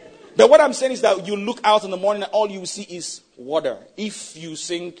 But what I'm saying is that you look out in the morning and all you see is water. If you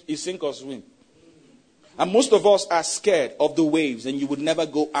sink, you sink or swim. And most of us are scared of the waves, and you would never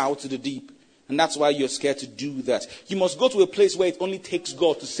go out to the deep. And that's why you're scared to do that. You must go to a place where it only takes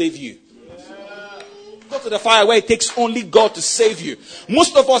God to save you. Go to the fire where it takes only God to save you.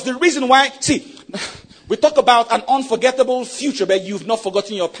 Most of us, the reason why, we talk about an unforgettable future, but you've not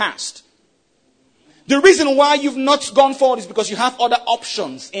forgotten your past. The reason why you've not gone forward is because you have other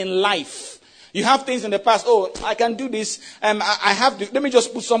options in life. You have things in the past. Oh, I can do this. Let me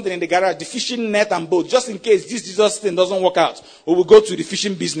just put something in the garage, the fishing net and boat, just in case this Jesus thing doesn't work out. Or we'll go to the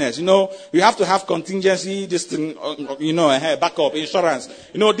fishing business. You have to have contingency, this thing, backup, insurance.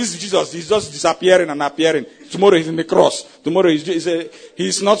 This Jesus, he's just disappearing and appearing. Tomorrow he's in the cross. Tomorrow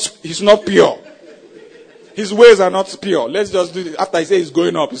he's not pure. His ways are not pure. Let's just do it. After he says he's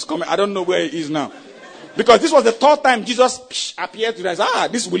going up, he's coming. I don't know where he is now. Because this was the third time Jesus appeared to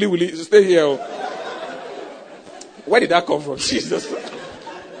us. This Willie, stay here. Where did that come from? Jesus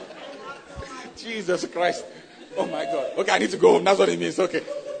Christ. Oh my God. Okay, I need to go home. That's what it means. Okay.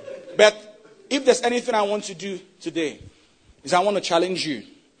 But if there's anything I want to do today, is I want to challenge you.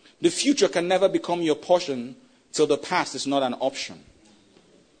 The future can never become your portion till the past is not an option.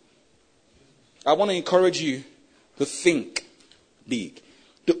 I want to encourage you to think big.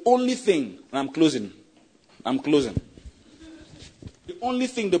 The only thing, and I'm closing. The only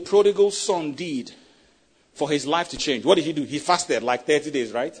thing the prodigal son did for his life to change, what did he do? He fasted like 30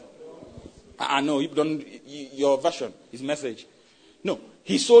 days, right? I know, your version, his message. No,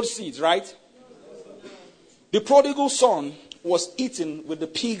 he sowed seeds, right? The prodigal son was eating with the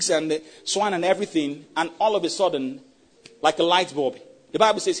pigs and the swine and everything, and all of a sudden, like a light bulb, the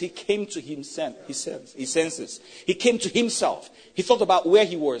Bible says he came to himself, his senses. He came to himself. He thought about where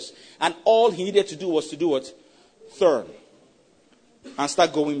he was. And all he needed to do was to do what? Turn. And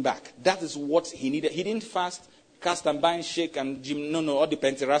start going back. That is what he needed. He didn't fast, cast and bind, shake and gym. No, all the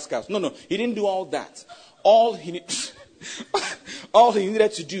penterascals. No. He didn't do all that. All he needed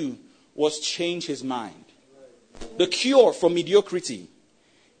to do was change his mind. The cure for mediocrity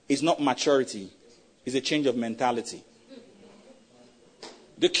is not maturity. It's a change of mentality.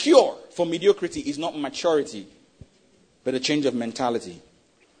 The cure for mediocrity is not maturity, but a change of mentality.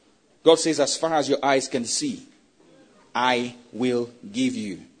 God says, as far as your eyes can see, I will give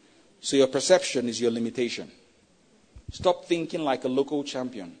you. So your perception is your limitation. Stop thinking like a local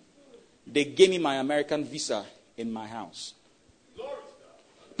champion. They gave me my American visa in my house.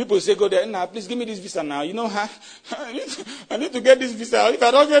 People say, go there, now, please give me this visa now. I need to get this visa. If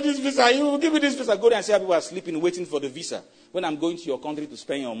I don't get this visa, you will give me this visa. Go there and say people are sleeping, waiting for the visa. When I'm going to your country to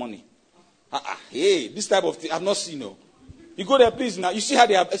spend your money. Hey, this type of thing, I've not seen, no. You go there, please, now. You see how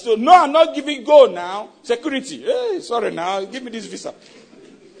they are. So, no, I'm not giving, go now. Security. Hey, sorry now, give me this visa.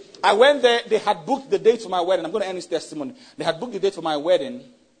 I went there, they had booked the date for my wedding. I'm going to end this testimony. They had booked the date for my wedding,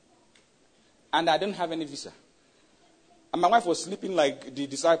 and I didn't have any visa. And my wife was sleeping like the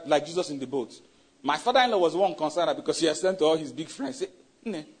disciple, like Jesus in the boat. My father-in-law was one concerned because he had sent to all his big friends. He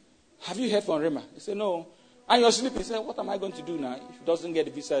said, have you heard from Rhema? He said, no. And you're sleeping. He said, what am I going to do now? If he doesn't get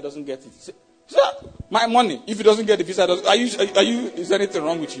the visa, he doesn't get it. He said, sir, my money. If he doesn't get the visa, is there anything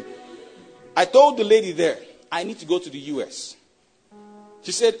wrong with you? I told the lady there, I need to go to the U.S.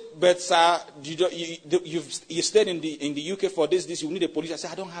 She said, but sir, you stayed in the UK for this, you need a police. I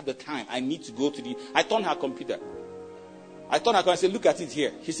said, I don't have the time. I need to go to I turned her computer. I said, look at it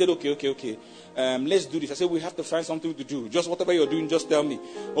here. He said, okay. Let's do this. I said, we have to find something to do. Just whatever you're doing, just tell me.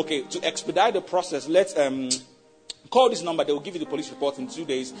 Okay, to expedite the process, let's call this number. They will give you the police report in 2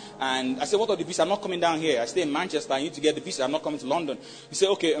 days. And I said, what are the visa? I'm not coming down here. I stay in Manchester. I need to get the visa. I'm not coming to London. He said,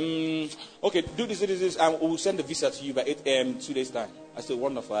 okay, do this, and we'll send the visa to you by 8 a.m. 2 days' time. I said,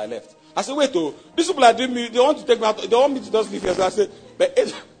 wonderful. I left. I said, wait, these people are doing me. They want to take me out. They want me to just leave here. So I said, but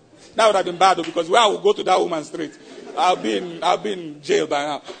that would have been bad, because where I will go to that woman straight. I'll be in jail by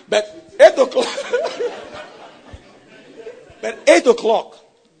now. But 8 o'clock. But 8 o'clock.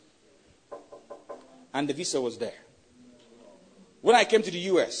 And the visa was there. When I came to the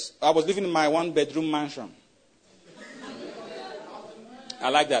U.S., I was living in my 1-bedroom mansion. I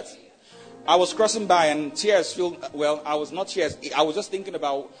like that. I was crossing by and tears filled. Well, I was not tears. I was just thinking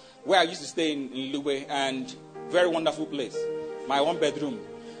about where I used to stay in Lube, and very wonderful place. My 1-bedroom.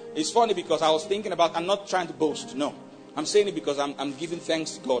 It's funny because I was thinking about, I'm not trying to boast, no. I'm saying it because I'm giving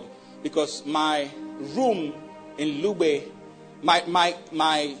thanks to God. Because my room in Lube, my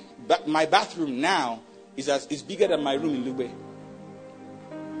bathroom now is bigger than my room in Lube.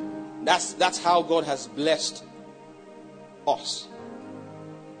 That's how God has blessed us.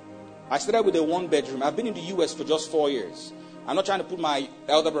 I started with a 1-bedroom. I've been in the U.S. for just 4 years. I'm not trying to put my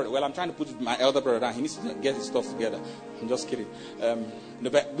elder brother. Well, I'm trying to put my elder brother down. He needs to get his stuff together. I'm just kidding.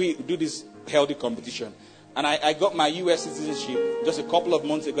 But we do this healthy competition. And I got my U.S. citizenship just a couple of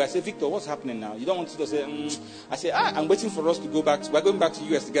months ago. I said, Victor, what's happening now? You don't want to say, I said, I'm waiting for us to go back. We're going back to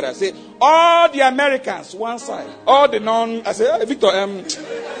U.S. together. I said, all the Americans, one side. All the I said, Victor,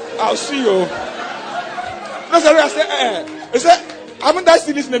 I'll see you. I said, haven't I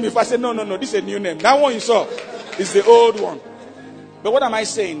seen this name before? I said, no, this is a new name. That one you saw is the old one. But what am I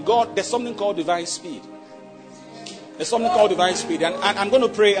saying? God, there's something called divine speed. There's something called divine speed. And I'm going to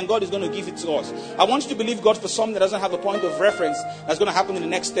pray and God is going to give it to us. I want you to believe God for something that doesn't have a point of reference that's going to happen in the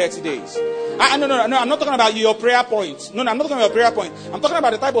next 30 days. No, I'm not talking about your prayer point. No, I'm not talking about your prayer point. I'm talking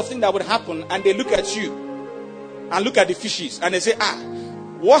about the type of thing that would happen and they look at you and look at the fishes and they say,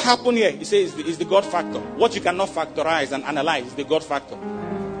 what happened here? He says is the God factor. What you cannot factorize and analyze is the God factor.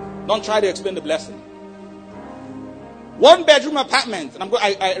 Don't try to explain the blessing. 1-bedroom apartment. And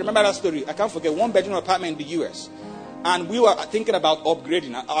I remember that story. I can't forget. 1-bedroom apartment in the US. And we were thinking about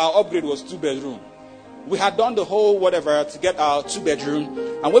upgrading. Our upgrade was 2-bedroom. We had done the whole whatever to get our 2-bedroom.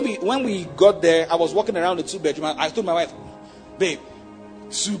 And when we got there, I was walking around the 2-bedroom. I told my wife, babe,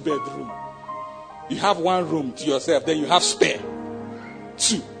 2-bedroom. You have 1 room to yourself. Then you have spare.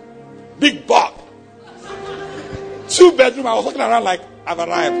 2. Big Bob. 2-bedroom. I was walking around like I've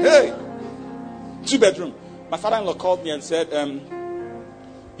arrived. Hey. 2-bedroom. My father-in-law called me and said,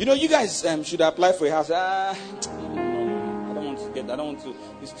 you guys should apply for a house. I don't want to.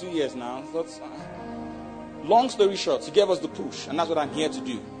 It's 2 years now. Long story short, he gave us the push. And that's what I'm here to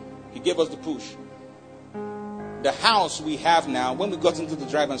do. He gave us the push. The house we have now, when we got into the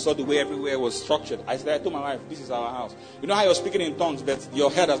drive and saw the way everywhere was structured, I told my wife, this is our house. You know how you're speaking in tongues, but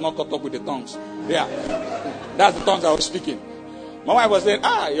your head has not caught up with the tongues. Yeah. That's the tongues I was speaking. My wife was saying,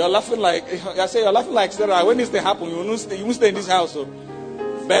 you're laughing like, I say, you're laughing like Sarah. When this thing happen, you won't stay in this house. So.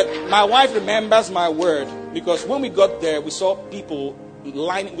 But my wife remembers my word, because when we got there, we saw people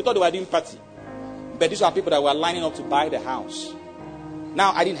lining. We thought they were doing party. But these are people that were lining up to buy the house.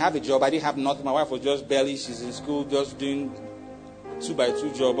 Now, I didn't have a job. I didn't have nothing. My wife was just barely, she's in school, just doing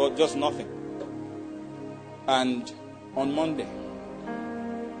 2x2 job, or just nothing. And on Monday,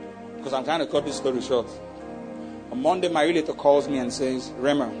 because I'm trying to cut this story short, on Monday, my relator calls me and says,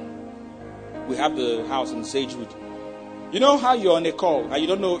 Rhema, we have the house in Sagewood. You know how you're on a call and you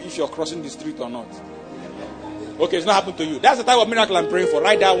don't know if you're crossing the street or not? Okay, it's not happened to you. That's the type of miracle I'm praying for.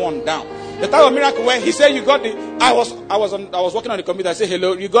 Write that one down. The type of miracle where he said you got the. I was working on the computer. I said,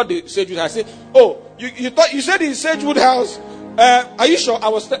 hello, you got the Sagewood house. I said, oh, you said the Sagewood house. Are you sure? I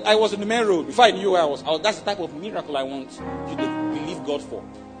was in the main road before I knew where I was. That's the type of miracle I want you to believe God for.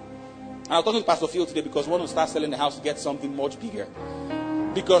 And I was talking to Pastor Phil today because we want to start selling the house to get something much bigger.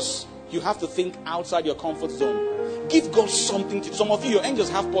 Because you have to think outside your comfort zone. Give God something to. Some of you, your angels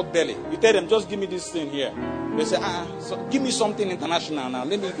have pot belly. You tell them, just give me this thing here. They say, so give me something international now.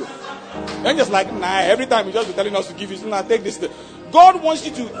 Let me go. The angels like, nah, every time you just be telling us to give you, now take this thing. God wants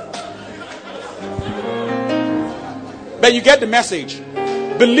you to. But you get the message.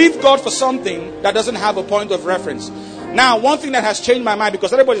 Believe God for something that doesn't have a point of reference. Now, one thing that has changed my mind,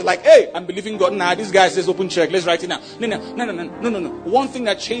 because everybody's like, hey, I'm believing God now. This guy says open check. Let's write it now. No. One thing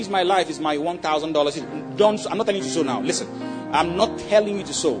that changed my life is my $1,000. I'm not telling you to sow now. Listen, I'm not telling you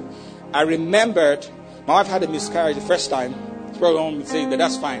to sow. I remembered my wife had a miscarriage the first time. She probably won't say that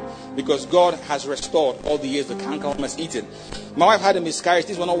that's fine, because God has restored all the years the cankerworm has eaten. My wife had a miscarriage.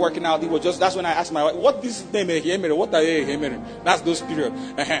 Things were not working out. That's when I asked my wife, what this name Ehiemere? What are Ehiemere? That's those period.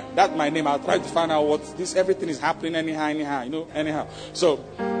 That's my name. I'll try to find out what this. Everything is happening anyhow. So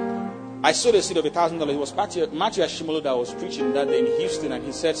I sowed a seed of $1,000. It was Matthew Ashimolo that was preaching that day in Houston, and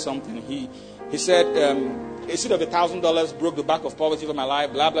he said something. He said a seed of $1,000 broke the back of poverty for my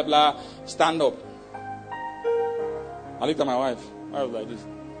life. Blah blah blah. Stand up. I looked at my wife. I was like this.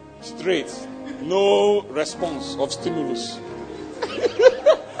 Straight. No response of stimulus.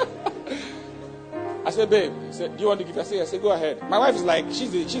 I said, babe, do you want to give? I said, go ahead. My wife is like,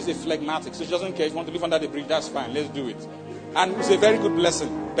 she's a phlegmatic, so she doesn't care. If you want to live under the bridge, that's fine. Let's do it. And it's a very good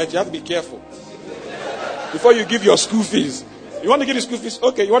blessing, but you have to be careful before you give your school fees. You want to give the school fees?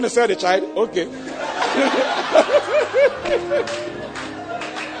 Okay. You want to sell the child? Okay.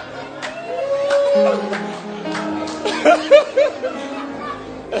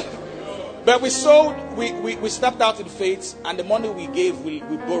 But we sold, we stepped out in faith, and the money we gave, we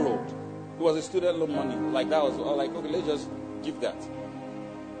borrowed. It was a student loan money. Like that was like, okay, let's just give that.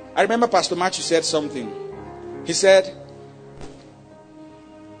 I remember Pastor Matthew said something. He said,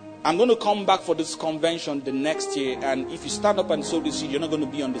 I'm going to come back for this convention the next year, and if you stand up and sow this seed, you're not going to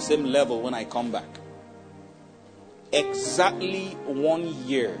be on the same level when I come back. Exactly 1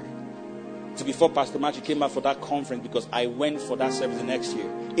 year to before Pastor Matthew came back for that conference, because I went for that service the next year.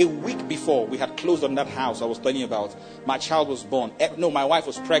 A week before, we had closed on that house I was telling you about. My child was born. My wife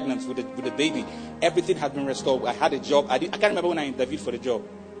was pregnant with the baby. Everything had been restored. I had a job. I can't remember when I interviewed for the job.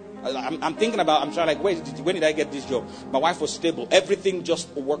 I'm trying like, when did I get this job? My wife was stable. Everything just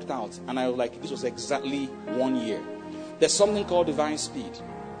worked out. And I was like, this was exactly 1 year. There's something called divine speed.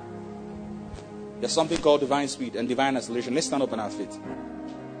 There's something called divine speed and divine acceleration. Let's stand up on our feet.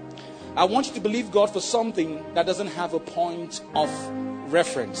 I want you to believe God for something that doesn't have a point of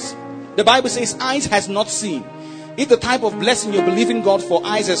reference. The Bible says, eyes has not seen. If the type of blessing you're believing God for,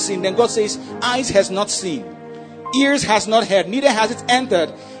 eyes has seen, then God says, eyes has not seen. Ears has not heard, neither has it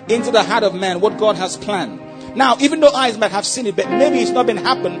entered into the heart of man what God has planned. Now, even though eyes might have seen it, but maybe it's not been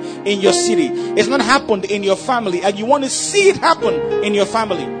happened in your city. It's not happened in your family, and you want to see it happen in your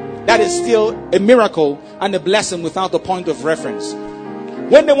family. That is still a miracle and a blessing without the point of reference.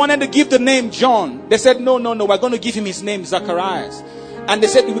 When they wanted to give the name John, they said, no, we're going to give him his name, Zacharias. And they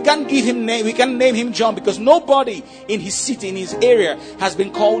said, we can't name him John because nobody in his city, in his area has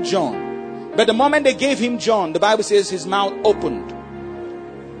been called John. But the moment they gave him John, the Bible says his mouth opened.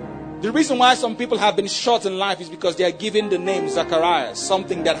 The reason why some people have been short in life is because they are given the name Zacharias,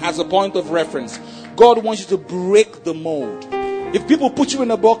 something that has a point of reference. God wants you to break the mold. If people put you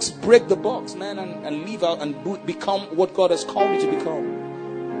in a box, break the box, man, and leave out and become what God has called you to become.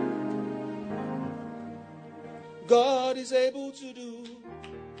 God is able to do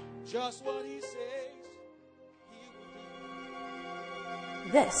just what he says he will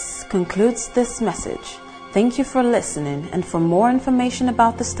do. This concludes this message. Thank you for listening, and for more information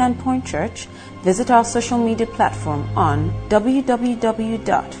about the Standpoint Church, visit our social media platform on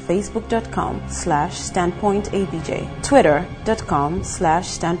www.facebook.com/standpointabj,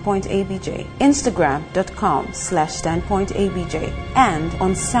 twitter.com/standpointabj, instagram.com/standpointabj, and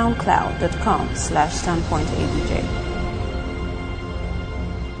on soundcloud.com/standpointabj.